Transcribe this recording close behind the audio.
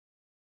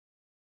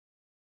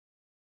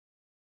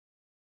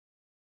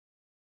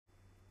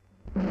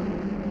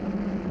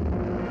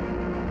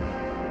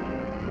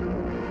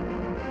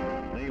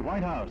The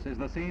White House is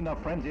the scene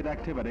of frenzied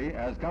activity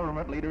as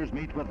government leaders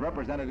meet with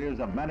representatives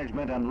of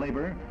management and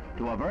labor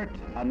to avert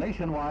a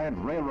nationwide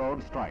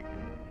railroad strike.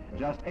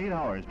 Just 8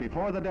 hours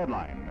before the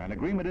deadline, an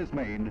agreement is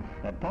made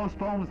that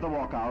postpones the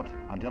walkout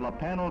until a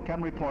panel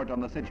can report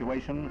on the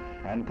situation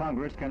and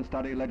Congress can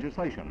study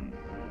legislation.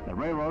 The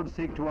railroads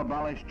seek to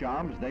abolish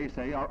jobs they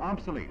say are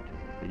obsolete.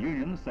 The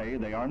unions say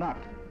they are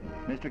not.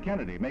 Mr.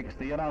 Kennedy makes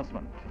the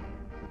announcement.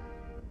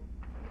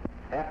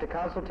 After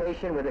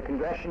consultation with the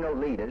congressional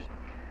leaders,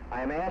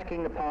 I am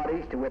asking the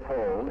parties to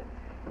withhold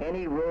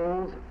any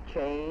rules,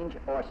 change,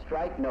 or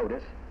strike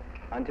notice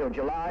until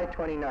July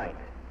 29th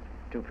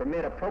to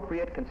permit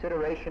appropriate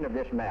consideration of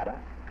this matter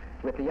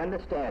with the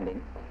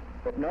understanding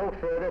that no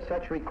further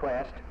such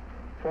request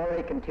for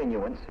a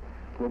continuance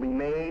will be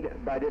made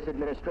by this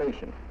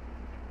administration.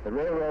 The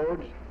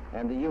railroads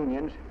and the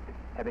unions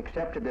have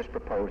accepted this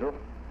proposal,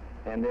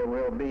 and there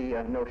will be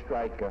no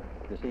strike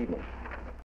this evening.